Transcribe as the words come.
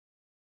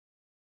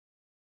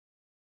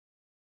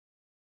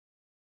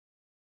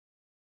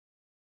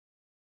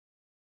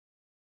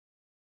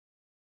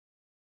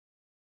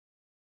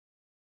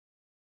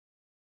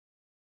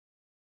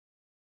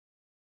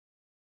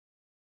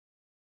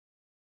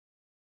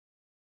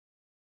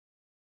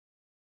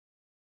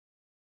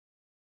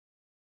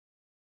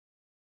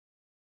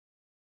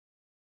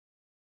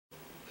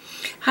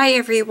Hi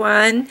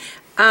everyone.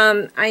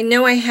 I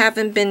know I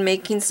haven't been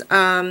making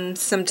some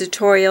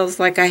tutorials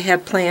like I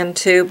had planned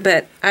to,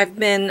 but I've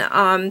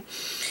been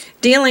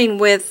dealing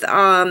with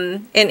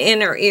an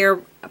inner ear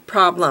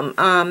problem.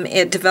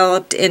 It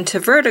developed into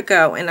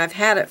vertigo, and I've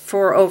had it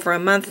for over a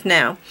month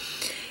now.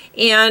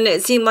 And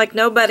it seemed like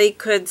nobody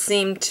could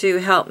seem to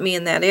help me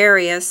in that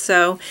area,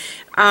 so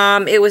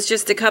it was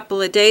just a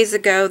couple of days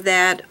ago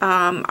that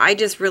I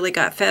just really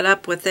got fed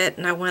up with it,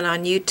 and I went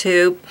on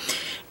YouTube.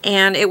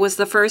 And it was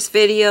the first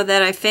video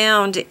that I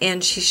found,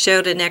 and she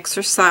showed an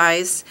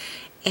exercise,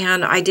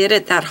 and I did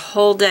it that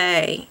whole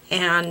day,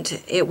 and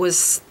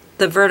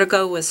the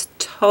vertigo was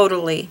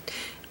totally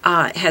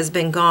has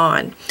been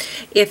gone.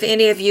 If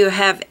any of you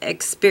have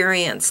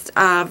experienced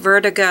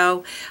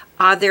vertigo,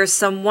 there's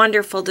some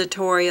wonderful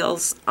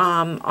tutorials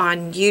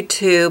on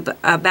YouTube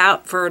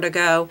about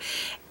vertigo,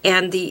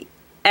 and the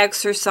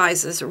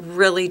exercises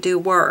really do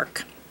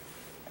work.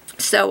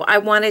 So I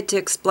wanted to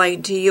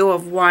explain to you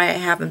of why I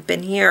haven't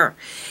been here.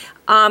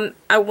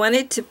 I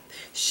wanted to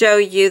show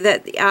you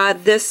that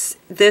this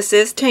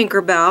is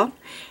Tinkerbell,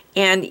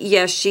 and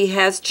yes, she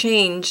has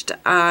changed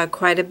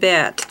quite a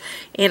bit.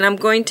 And I'm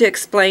going to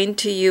explain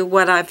to you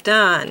what I've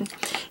done.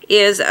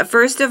 Is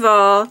first of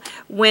all,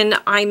 when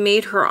I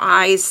made her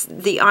eyes,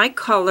 the eye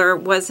color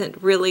wasn't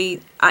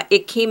really.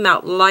 It came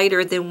out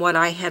lighter than what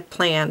I had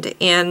planned,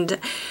 and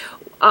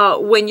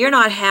when you're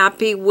not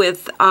happy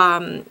with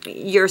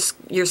your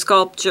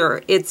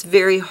sculpture, it's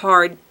very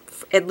hard,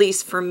 at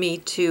least for me,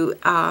 to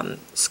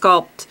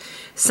sculpt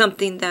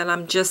something that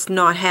I'm just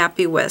not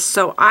happy with.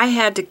 So I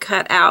had to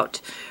cut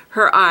out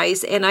her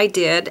eyes, and I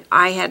did.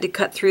 I had to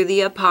cut through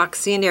the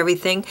epoxy and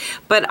everything,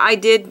 but I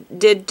did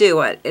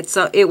do it.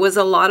 It was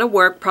a lot of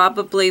work.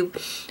 Probably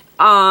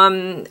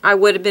I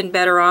would have been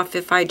better off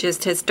if I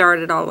just had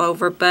started all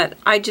over, but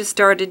I just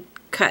started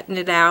cutting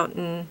it out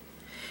and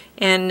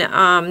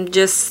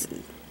just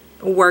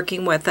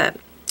working with it.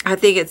 I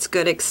think it's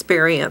good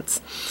experience.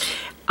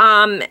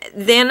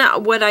 Then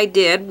what I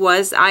did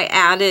was I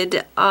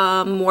added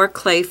more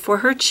clay for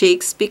her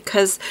cheeks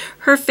because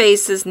her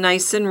face is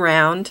nice and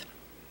round.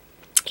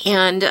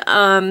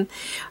 And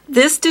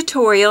this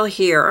tutorial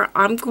here,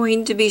 I'm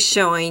going to be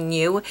showing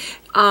you,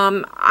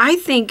 I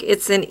think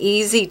it's an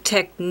easy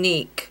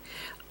technique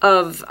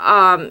of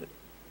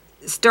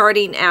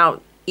starting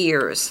out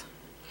ears.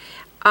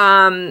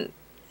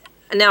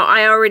 Now,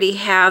 I already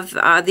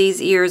have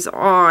these ears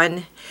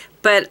on,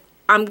 but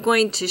I'm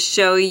going to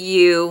show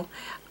you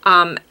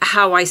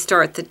how I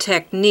start the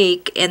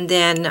technique, and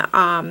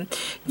then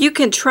you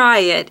can try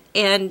it,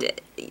 and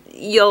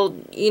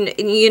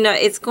you know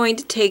it's going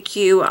to take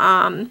you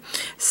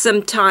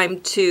some time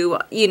to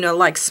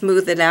like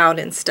smooth it out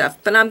and stuff.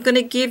 But I'm going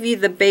to give you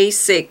the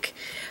basic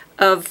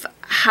of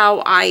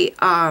how I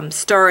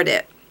start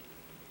it.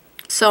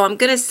 So I'm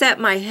going to set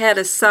my head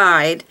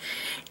aside,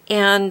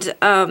 and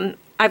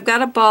I've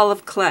got a ball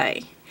of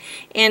clay,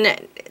 and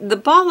the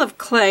ball of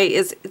clay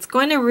it's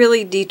going to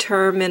really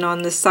determine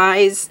on the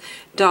size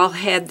doll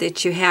head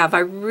that you have. I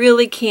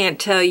really can't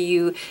tell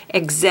you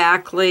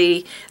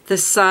exactly the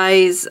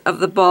size of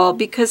the ball,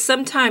 because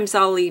sometimes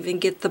I'll even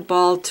get the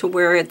ball to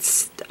where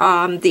it's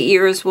the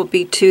ears will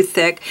be too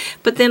thick,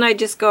 but then I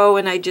just go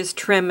and I just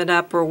trim it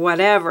up or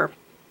whatever.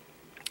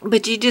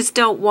 But you just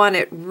don't want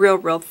it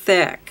real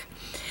thick.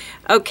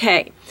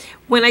 Okay,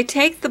 when I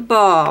take the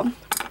ball,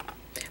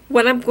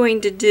 what I'm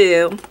going to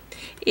do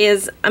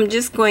is I'm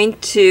just going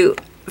to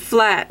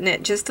flatten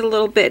it just a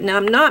little bit. Now,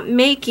 I'm not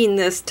making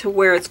this to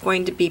where it's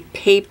going to be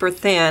paper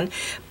thin,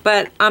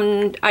 but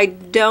I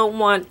don't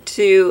want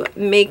to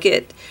make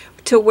it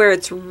to where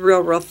it's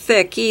real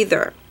thick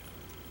either.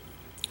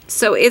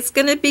 So it's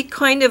going to be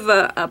kind of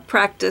a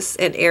practice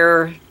and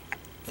error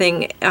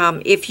thing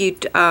if you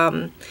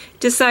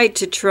decide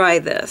to try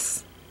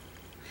this.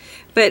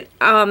 But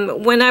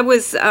when I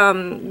was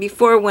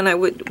before, when I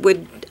would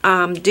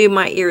do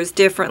my ears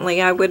differently,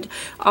 I would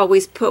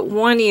always put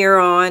one ear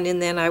on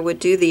and then I would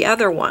do the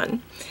other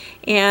one.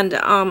 And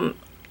a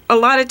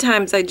lot of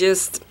times I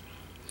just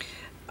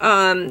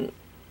one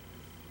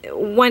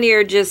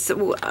ear just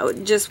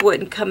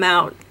wouldn't come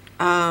out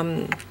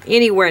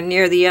anywhere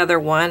near the other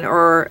one,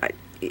 or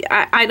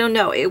I don't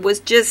know. It was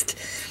just.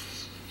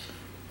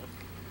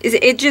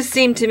 It just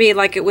seemed to me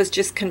like it was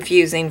just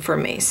confusing for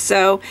me.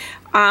 So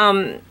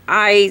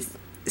I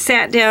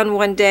sat down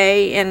one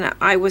day and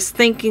I was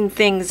thinking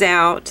things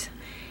out,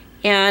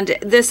 and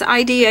this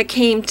idea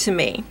came to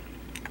me.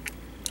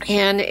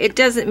 And it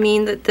doesn't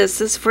mean that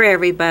this is for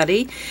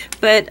everybody,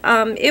 but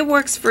it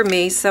works for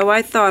me, so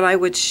I thought I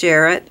would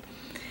share it.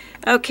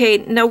 Okay,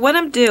 now what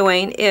I'm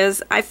doing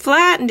is I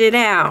flattened it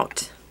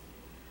out,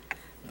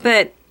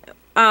 but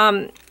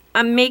I'm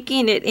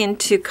making it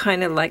into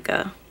kind of like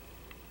a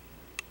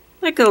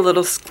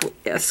little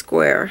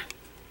square.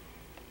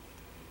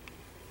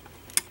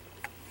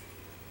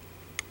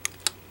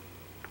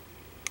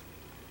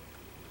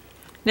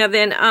 Now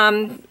then,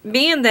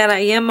 being that I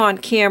am on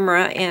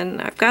camera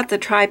and I've got the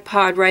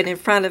tripod right in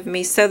front of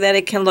me so that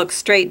it can look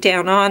straight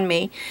down on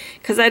me,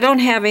 because I don't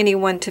have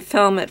anyone to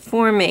film it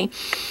for me,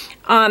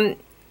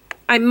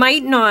 I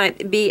might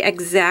not be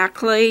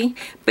exactly,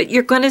 but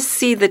you're going to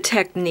see the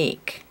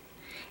technique.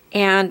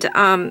 And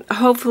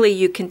hopefully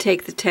you can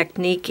take the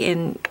technique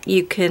and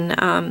you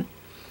can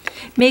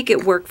make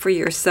it work for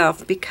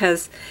yourself,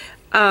 because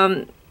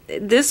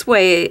this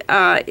way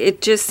it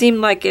just seemed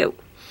like it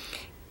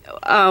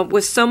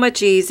was so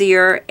much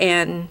easier,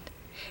 and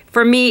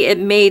for me it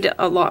made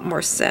a lot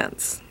more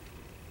sense.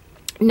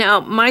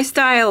 Now, my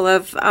style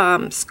of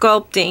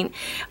sculpting,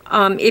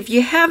 if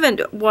you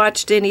haven't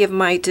watched any of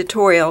my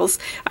tutorials,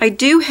 I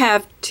do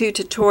have 2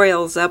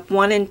 tutorials up,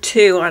 1 and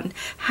 2, on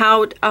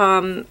how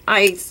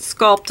I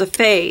sculpt a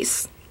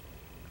face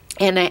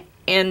and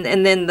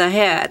then the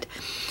head.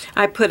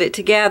 I put it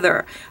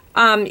together.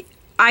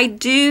 I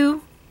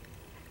do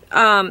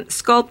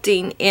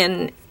sculpting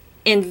in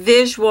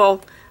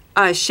visual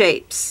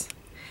shapes.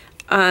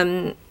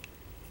 I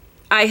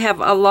have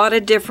a lot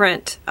of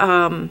different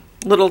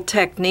little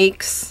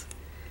techniques,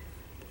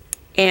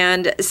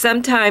 and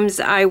sometimes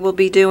I will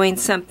be doing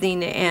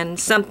something and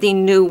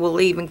something new will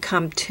even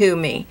come to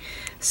me,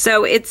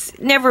 so it's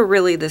never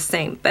really the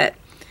same. But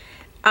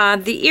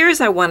the ears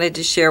I wanted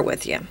to share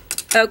with you.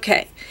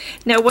 Okay,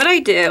 now what I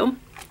do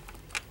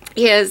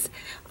is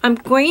I'm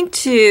going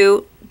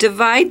to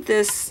divide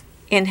this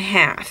in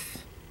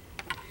half,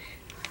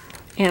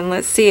 and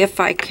let's see if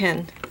I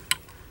can.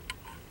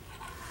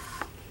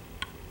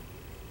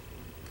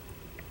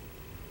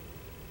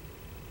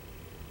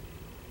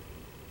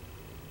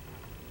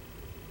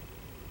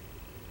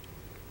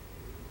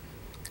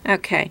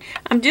 Okay,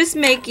 I'm just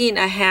making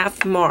a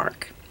half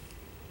mark.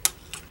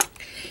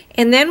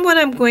 And then what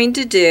I'm going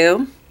to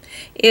do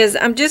is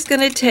I'm just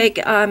going to take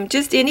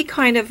just any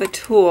kind of a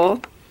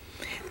tool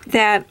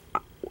that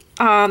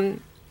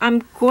I'm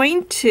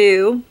going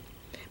to,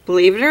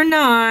 believe it or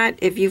not,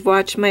 if you've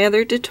watched my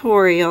other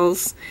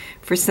tutorials,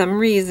 for some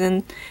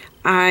reason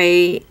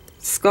I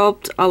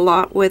sculpt a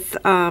lot with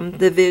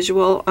the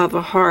visual of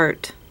a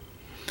heart.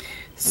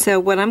 So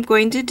what I'm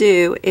going to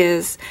do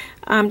is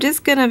I'm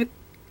just going to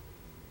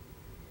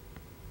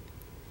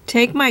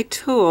take my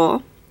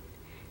tool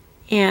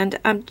and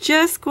I'm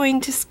just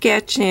going to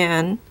sketch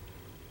in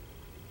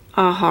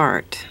a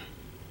heart.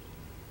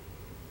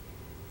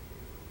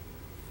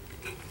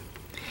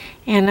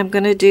 And I'm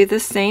going to do the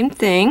same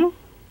thing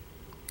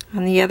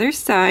on the other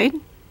side,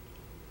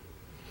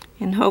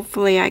 and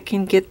hopefully I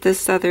can get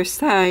this other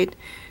side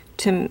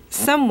to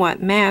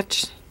somewhat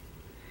match,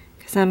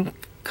 because I'm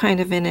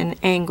kind of in an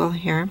angle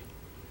here,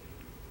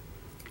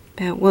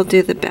 but we'll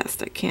do the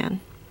best I can.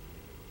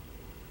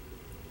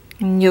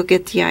 And you'll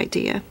get the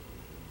idea.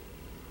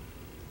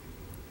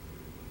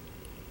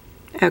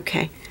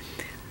 Okay.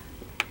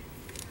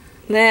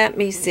 Let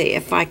me see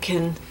if I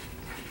can,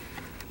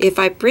 if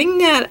I bring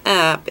that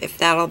up, if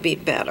that'll be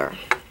better.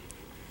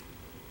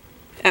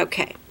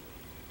 Okay.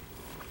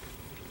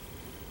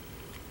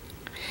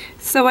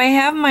 So I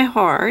have my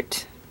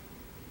heart,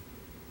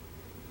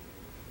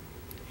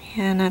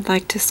 and I'd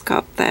like to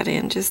sculpt that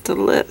in just a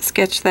little,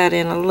 sketch that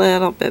in a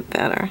little bit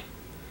better.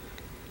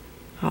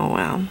 Oh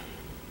well.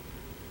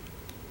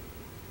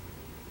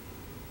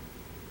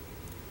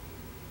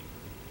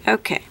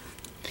 Okay,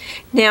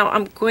 now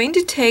I'm going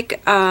to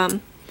take a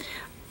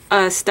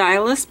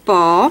stylus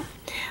ball.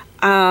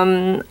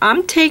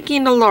 I'm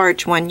taking a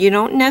large one. You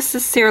don't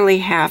necessarily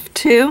have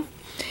to.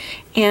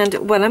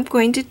 And what I'm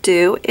going to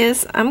do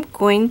is I'm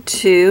going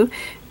to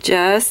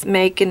just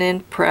make an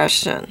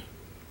impression.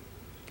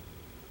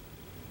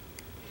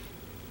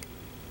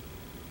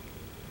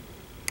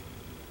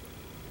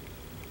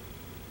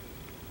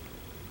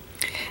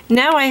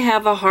 Now I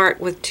have a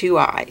heart with 2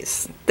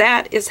 eyes.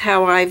 That is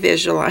how I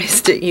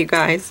visualized it, you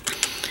guys.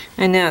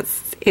 I know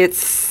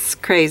it's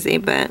crazy,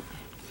 but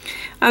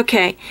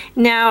okay.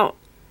 Now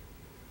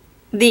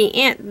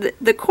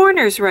the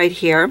corners right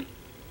here,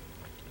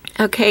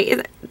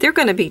 okay, they're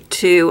going to be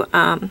too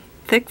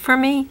thick for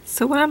me.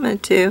 So what I'm going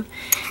to do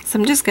is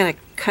I'm just going to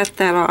cut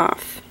that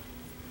off.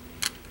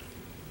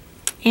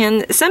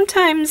 And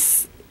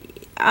sometimes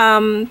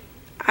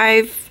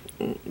I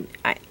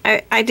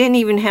didn't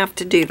even have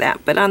to do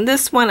that, but on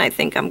this one I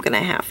think I'm going to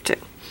have to.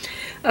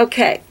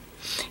 Okay,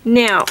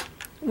 now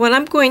what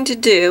I'm going to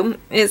do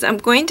is I'm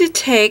going to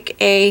take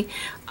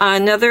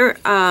another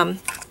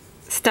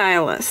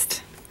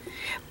stylus,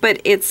 but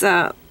it's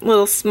a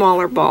little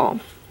smaller ball,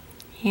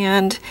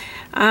 and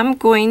I'm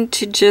going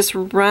to just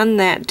run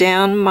that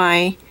down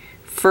my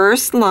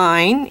first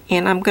line,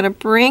 and I'm going to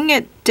bring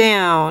it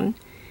down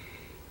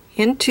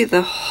into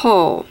the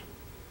hole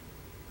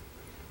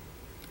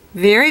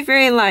very,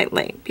 very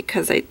lightly,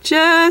 because I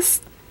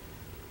just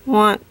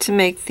want to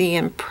make the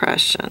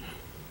impression.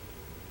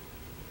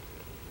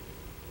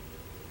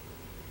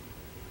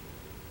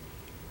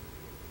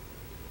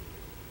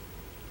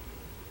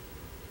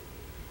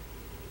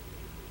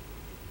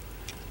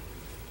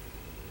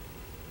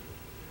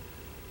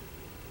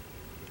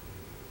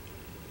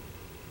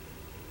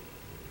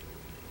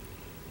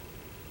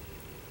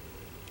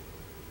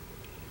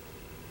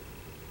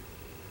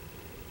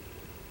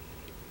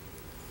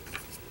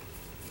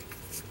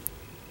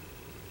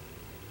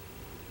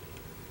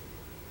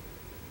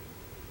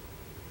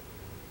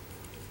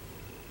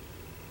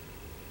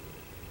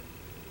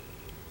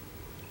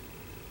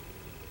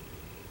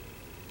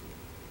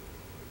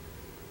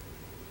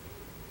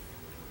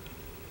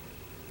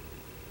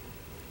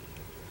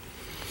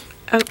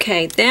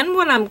 Okay, then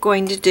what I'm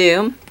going to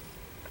do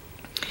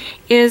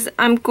is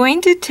I'm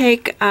going to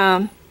take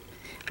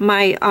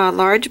my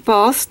large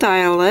ball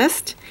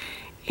stylus,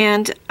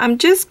 and I'm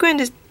just going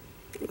to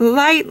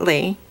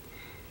lightly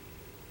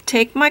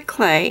take my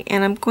clay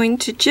and I'm going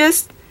to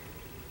just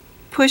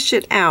push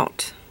it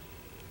out.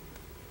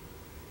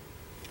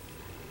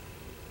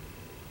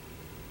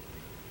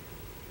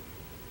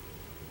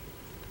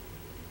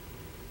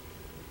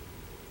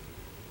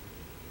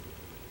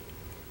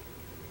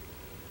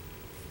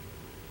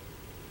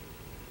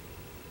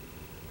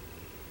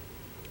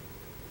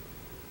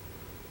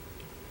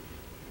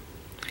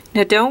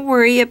 Now don't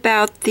worry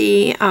about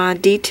the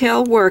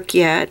detail work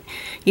yet.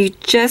 You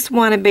just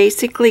want to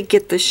basically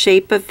get the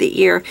shape of the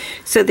ear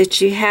so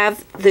that you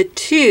have the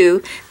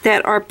two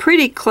that are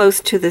pretty close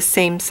to the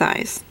same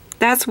size.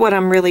 That's what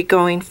I'm really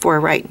going for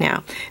right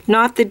now,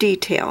 not the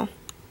detail.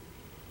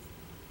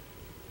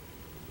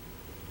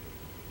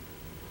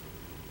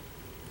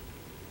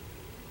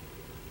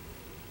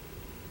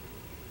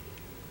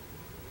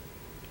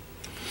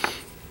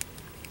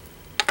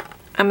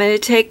 I'm going to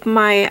take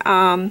my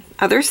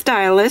other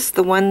stylus,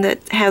 the one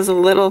that has a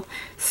little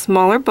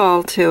smaller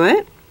ball to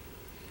it,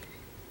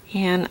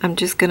 and I'm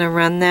just going to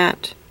run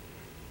that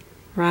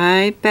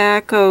right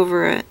back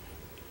over it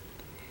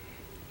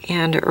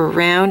and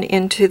around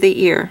into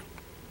the ear.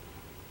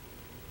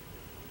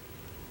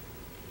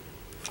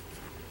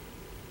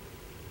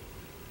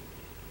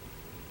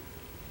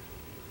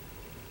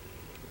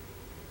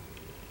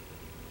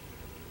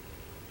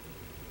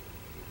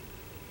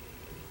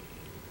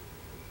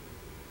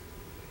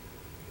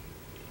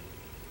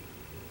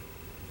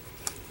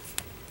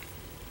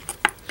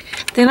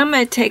 Then I'm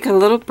going to take a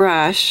little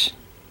brush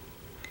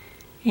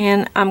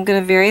and I'm going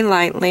to very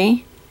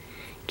lightly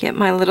get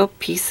my little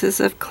pieces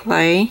of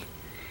clay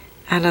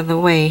out of the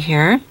way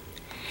here.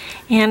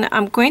 And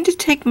I'm going to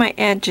take my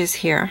edges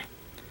here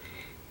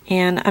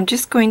and I'm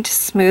just going to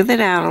smooth it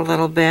out a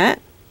little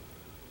bit.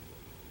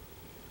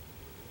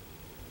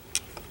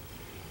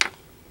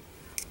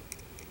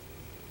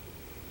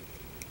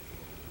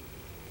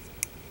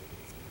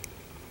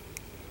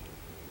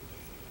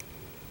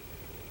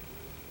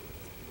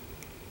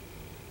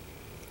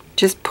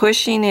 Just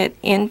pushing it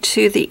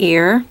into the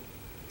ear.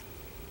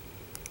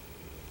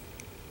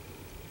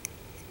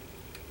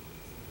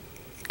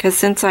 Because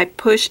since I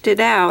pushed it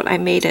out, I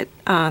made it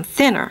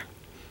thinner.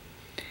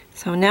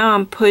 So now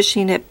I'm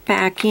pushing it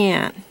back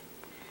in.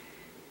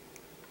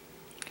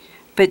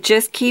 But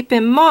just keep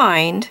in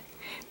mind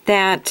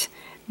that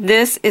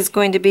this is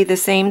going to be the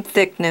same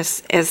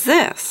thickness as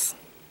this.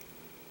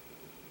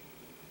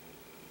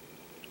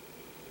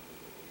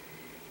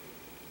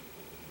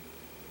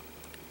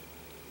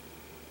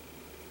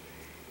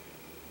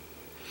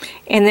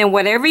 And then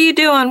whatever you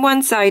do on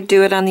one side,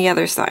 do it on the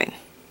other side.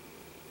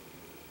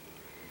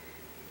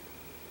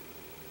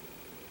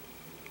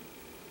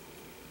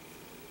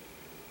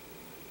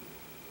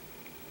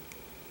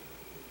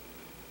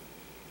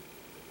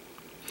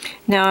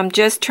 Now I'm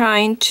just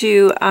trying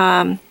to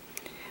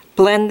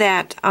blend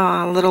that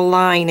little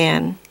line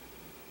in.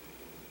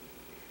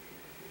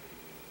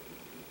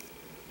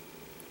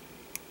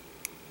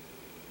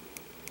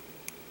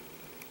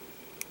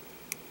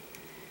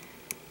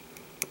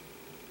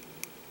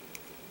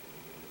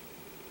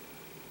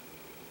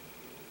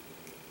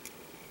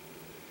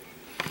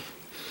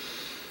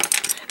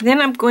 Then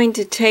I'm going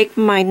to take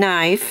my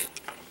knife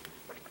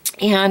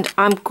and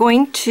I'm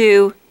going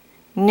to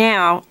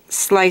now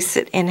slice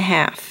it in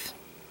half.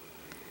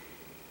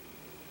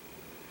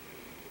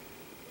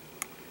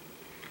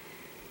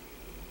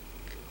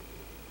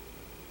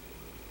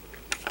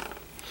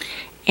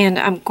 And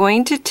I'm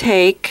going to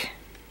take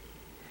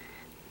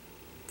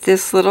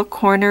this little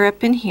corner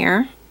up in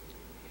here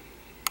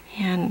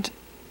and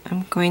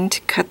I'm going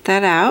to cut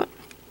that out.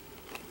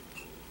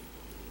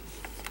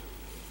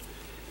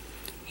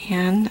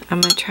 And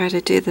I'm going to try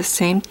to do the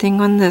same thing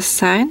on this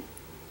side.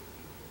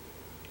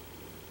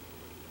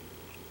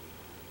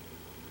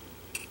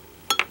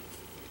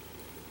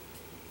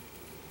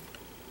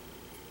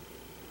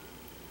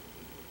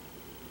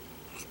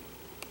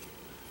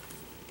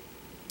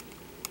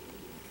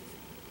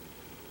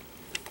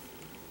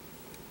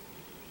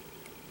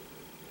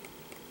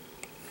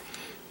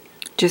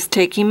 Just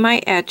taking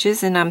my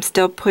edges and I'm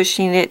still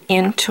pushing it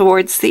in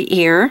towards the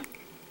ear.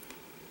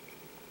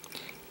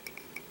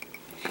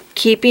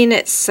 Keeping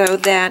it so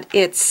that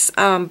it's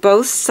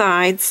both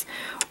sides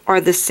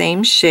are the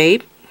same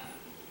shape,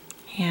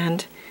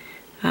 and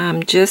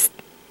just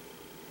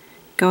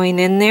going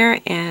in there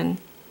and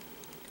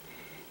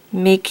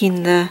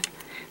making the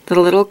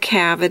little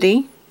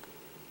cavity.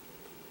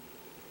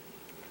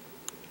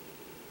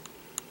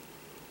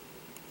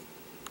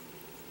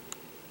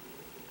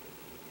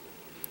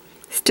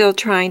 Still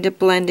trying to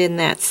blend in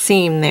that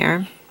seam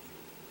there.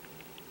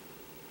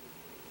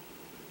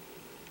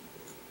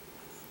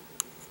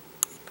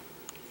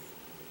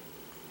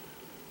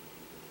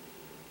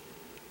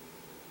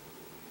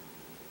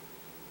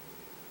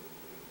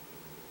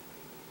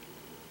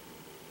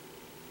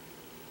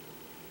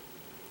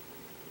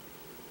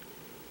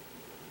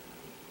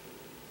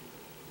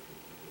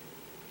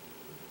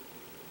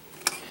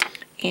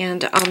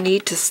 And I'll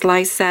need to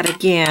slice that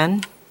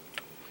again.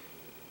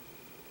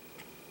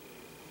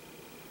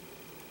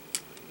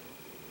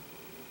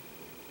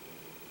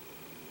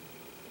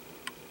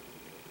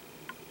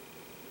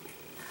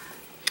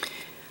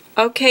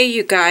 Okay,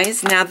 you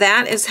guys, now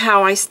that is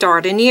how I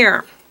start an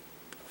ear.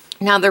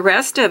 Now the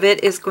rest of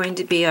it is going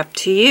to be up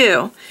to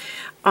you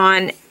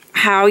on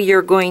how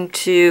you're going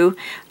to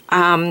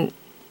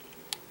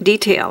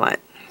detail it.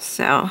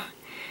 So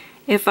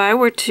if I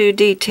were to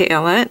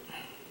detail it,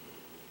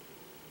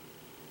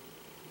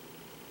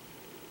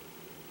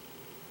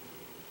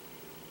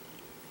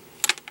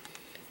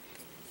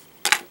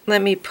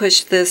 let me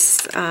push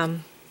this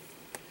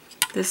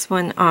this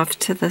one off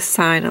to the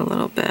side a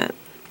little bit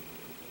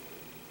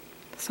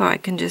so I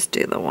can just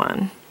do the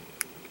one.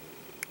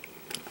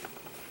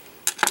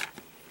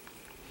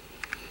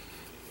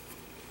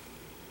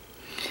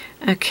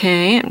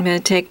 Okay, I'm going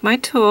to take my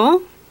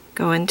tool,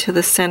 go into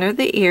the center of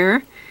the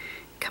ear,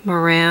 come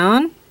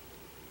around,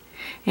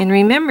 and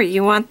remember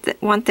you want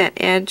that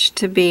edge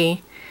to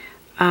be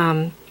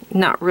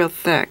not real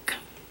thick,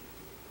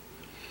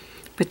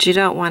 but you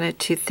don't want it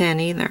too thin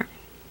either.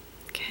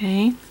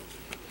 Okay,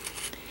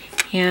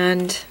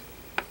 and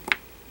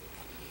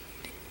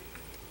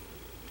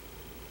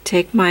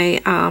take my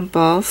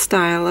ball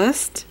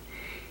stylus,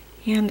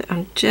 and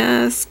I'm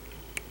just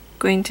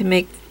going to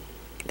make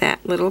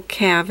that little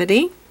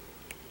cavity,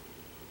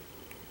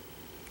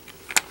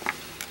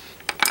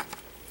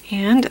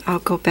 and I'll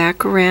go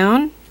back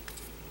around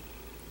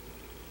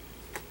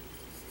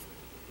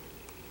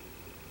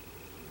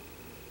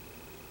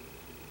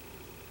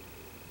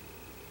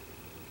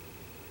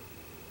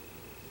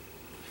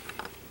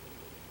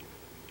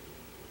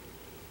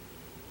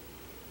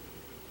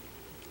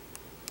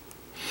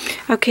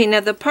Okay, now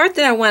the part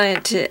that I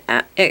wanted to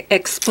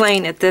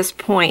explain at this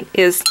point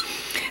is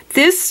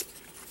this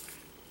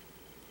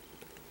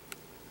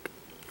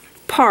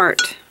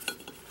part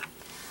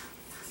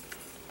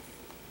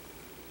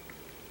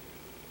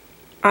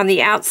on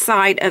the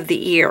outside of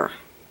the ear.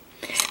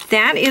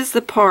 That is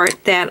the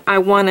part that I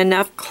want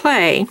enough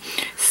clay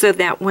so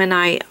that when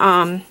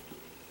I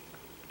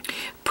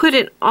put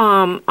it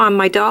on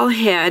my doll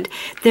head,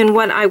 then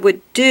what I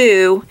would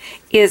do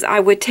is I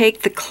would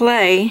take the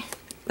clay.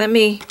 Let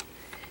me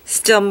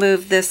still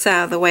move this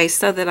out of the way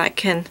so that I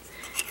can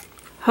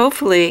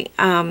hopefully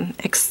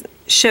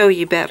show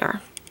you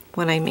better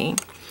what I mean.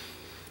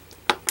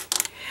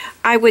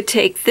 I would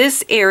take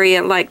this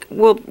area, like,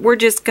 well, we're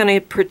just going to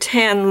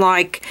pretend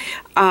like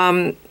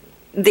the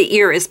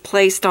ear is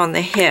placed on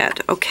the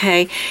head,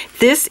 okay?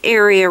 This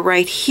area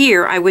right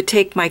here, I would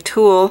take my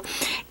tool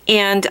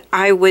and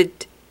I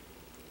would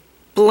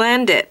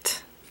blend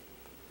it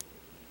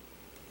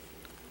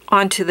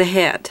onto the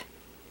head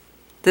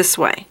this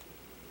way.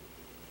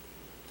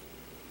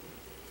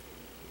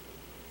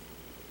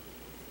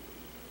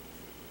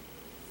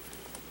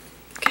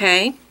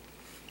 Okay,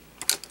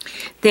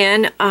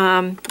 then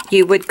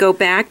you would go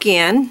back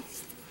in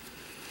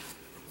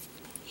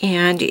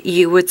and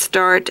you would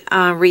start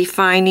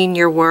refining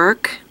your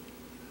work.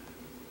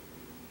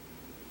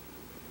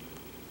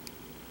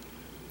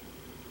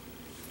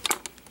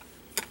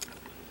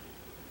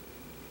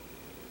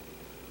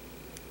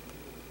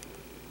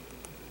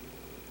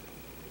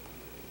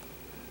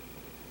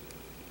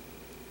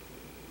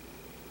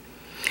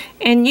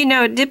 And you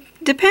know,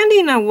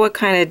 depending on what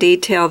kind of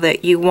detail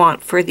that you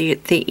want for the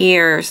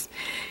ears,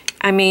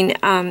 I mean,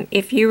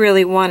 if you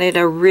really wanted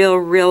a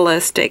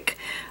realistic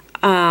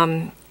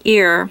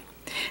ear,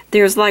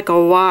 there's like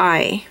a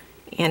Y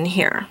in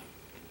here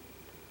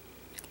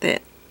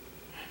that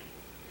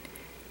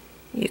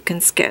you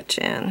can sketch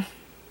in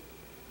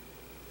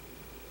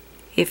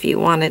if you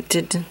wanted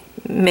to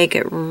make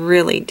it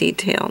really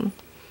detailed.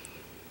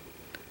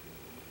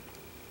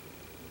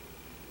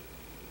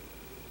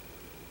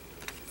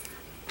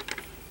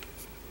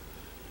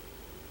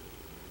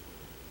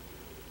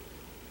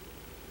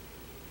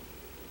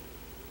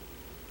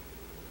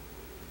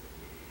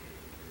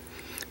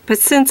 But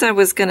since I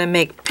was going to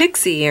make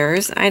pixie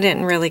ears, I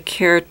didn't really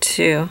care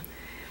to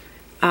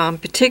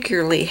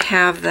particularly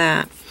have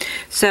that.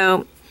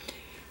 So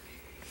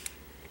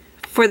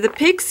for the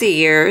pixie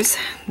ears,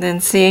 then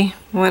see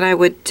what I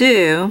would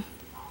do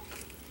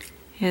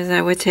is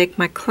I would take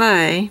my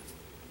clay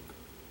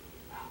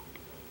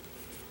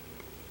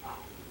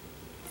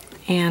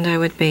and I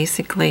would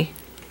basically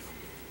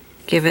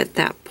give it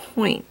that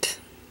point.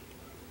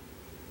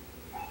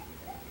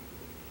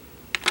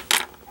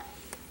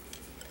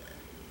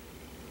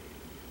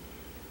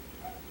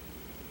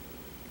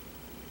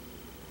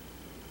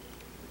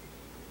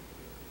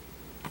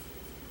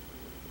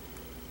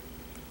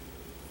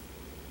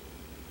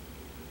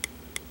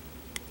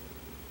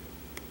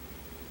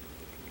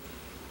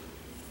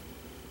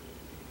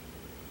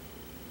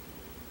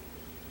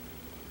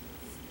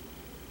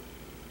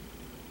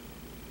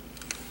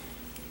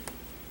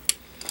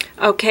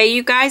 Okay,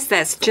 you guys,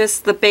 that's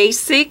just the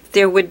basic.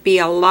 There would be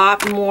a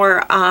lot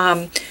more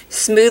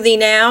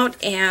smoothing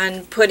out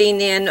and putting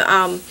in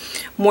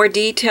more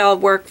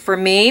detailed work for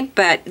me,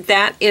 but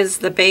that is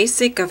the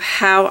basic of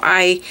how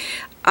I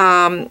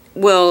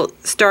will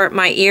start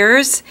my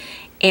ears.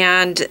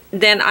 And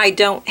then I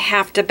don't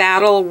have to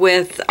battle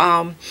with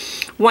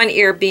one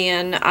ear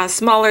being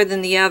smaller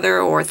than the other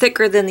or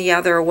thicker than the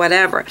other or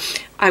whatever.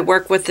 I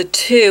work with the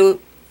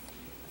two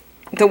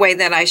the way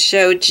that I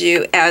showed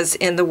you, as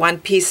in the one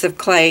piece of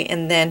clay,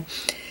 and then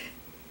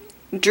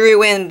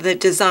drew in the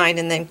design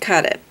and then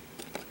cut it.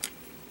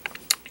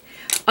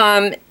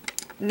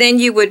 Then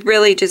you would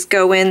really just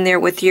go in there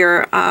with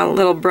your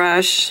little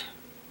brush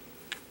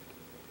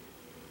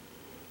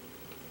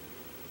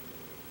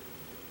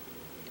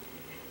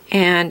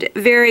and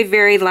very,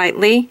 very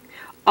lightly,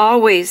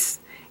 always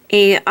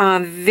a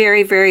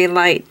very, very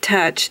light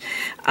touch.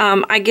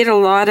 I get a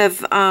lot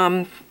of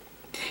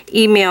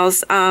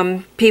emails,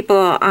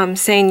 people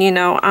saying, you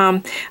know,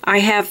 I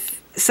have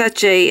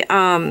such a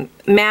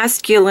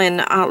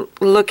masculine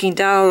looking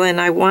doll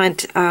and I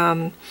want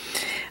a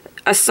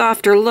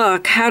softer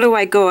look. How do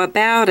I go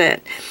about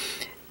it?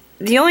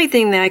 The only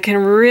thing that I can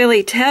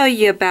really tell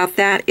you about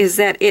that is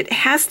that it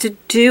has to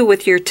do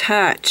with your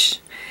touch.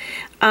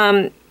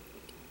 To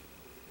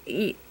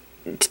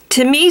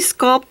me,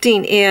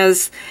 sculpting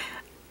is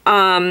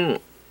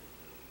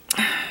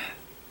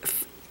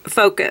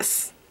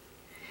focus.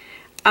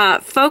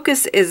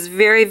 Focus is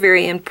very,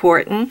 very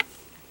important.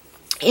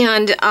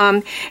 And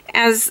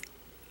as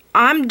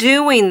I'm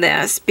doing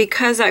this,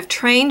 because I've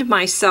trained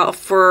myself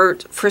for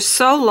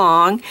so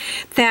long,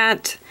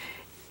 that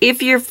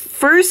if you're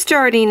first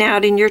starting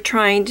out and you're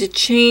trying to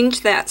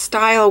change that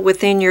style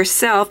within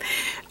yourself,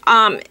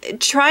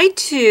 try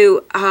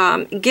to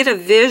get a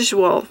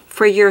visual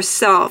for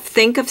yourself.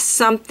 Think of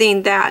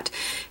something that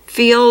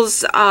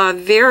feels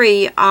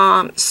very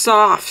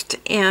soft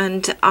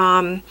and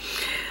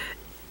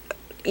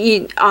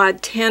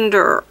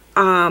tender.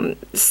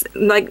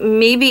 Like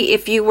maybe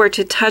if you were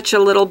to touch a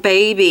little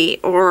baby,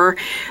 or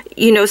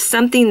you know,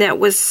 something that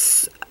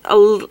was a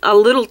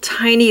little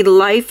tiny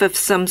life of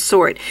some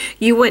sort,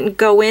 you wouldn't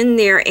go in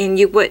there and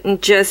you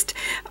wouldn't just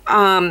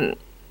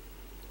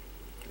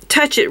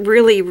touch it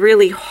really,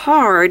 really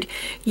hard.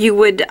 You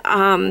would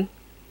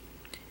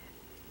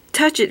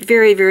touch it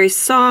very, very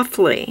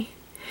softly.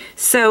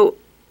 So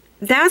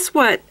that's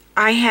what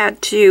I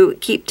had to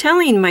keep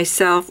telling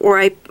myself, or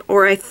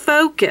I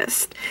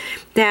focused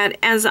that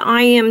as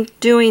I am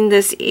doing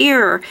this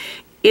ear,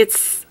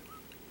 it's,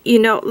 you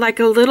know, like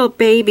a little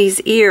baby's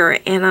ear,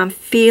 and I'm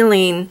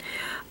feeling,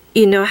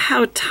 you know,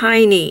 how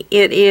tiny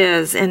it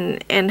is,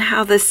 and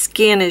how the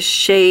skin is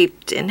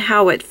shaped, and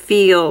how it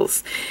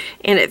feels,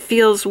 and it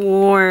feels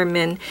warm,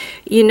 and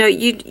you know,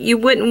 you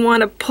wouldn't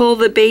want to pull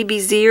the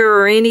baby's ear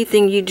or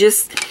anything. You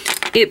just,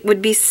 it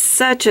would be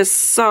such a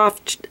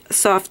soft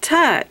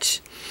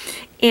touch,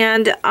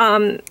 and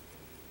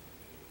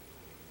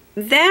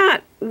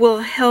that will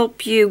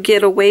help you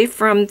get away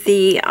from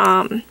the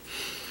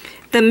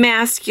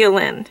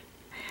masculine.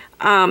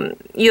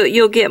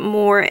 You'll get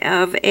more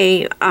of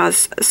a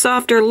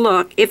softer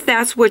look if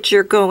that's what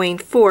you're going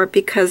for,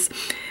 because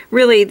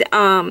really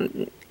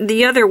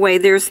the other way,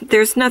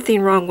 there's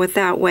nothing wrong with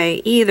that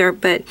way either,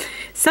 but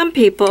some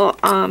people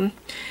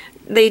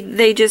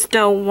they just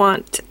don't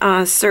want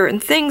certain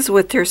things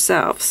with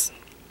themselves.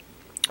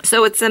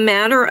 So it's a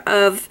matter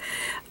of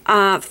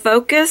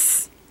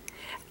focus,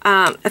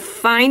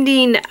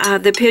 finding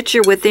the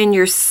picture within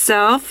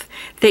yourself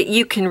that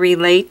you can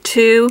relate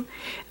to,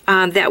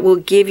 that will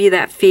give you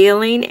that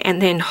feeling, and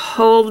then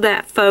hold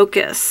that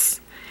focus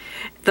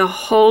the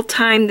whole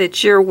time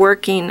that you're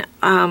working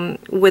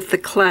with the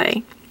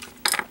clay.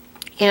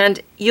 And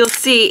you'll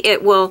see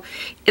it'll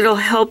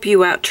help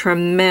you out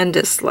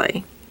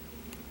tremendously.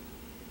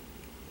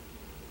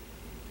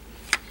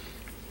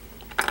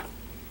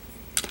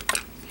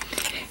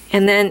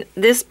 And then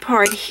this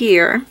part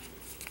here,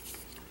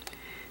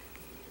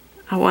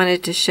 I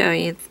wanted to show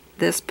you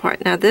this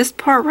part. Now this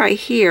part right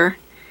here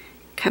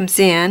comes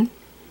in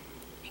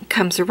and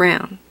comes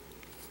around.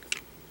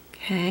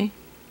 Okay.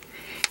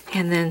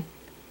 And then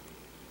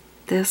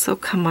this will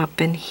come up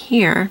in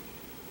here.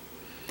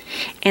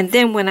 And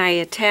then when I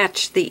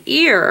attach the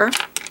ear,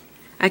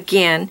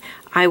 again,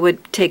 I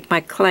would take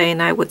my clay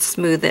and I would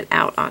smooth it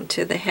out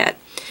onto the head.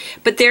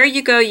 But there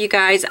you go, you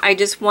guys. I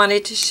just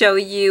wanted to show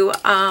you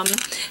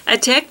a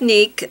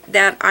technique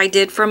that I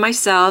did for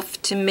myself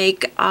to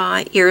make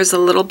ears a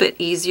little bit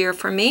easier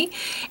for me.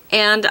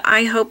 And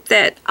I hope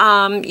that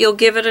you'll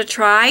give it a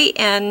try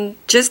and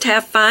just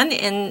have fun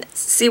and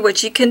see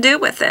what you can do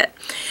with it.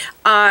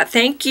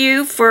 Thank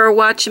you for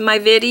watching my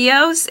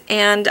videos,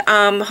 and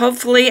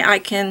hopefully I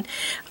can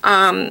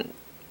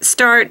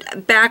start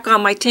back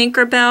on my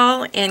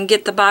Tinkerbell and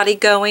get the body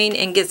going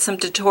and get some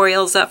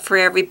tutorials up for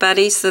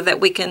everybody so that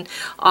we can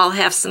all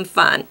have some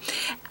fun.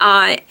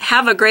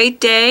 Have a great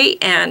day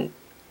and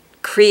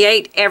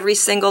create every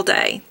single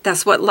day.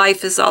 That's what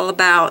life is all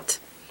about.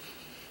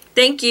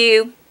 Thank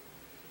you.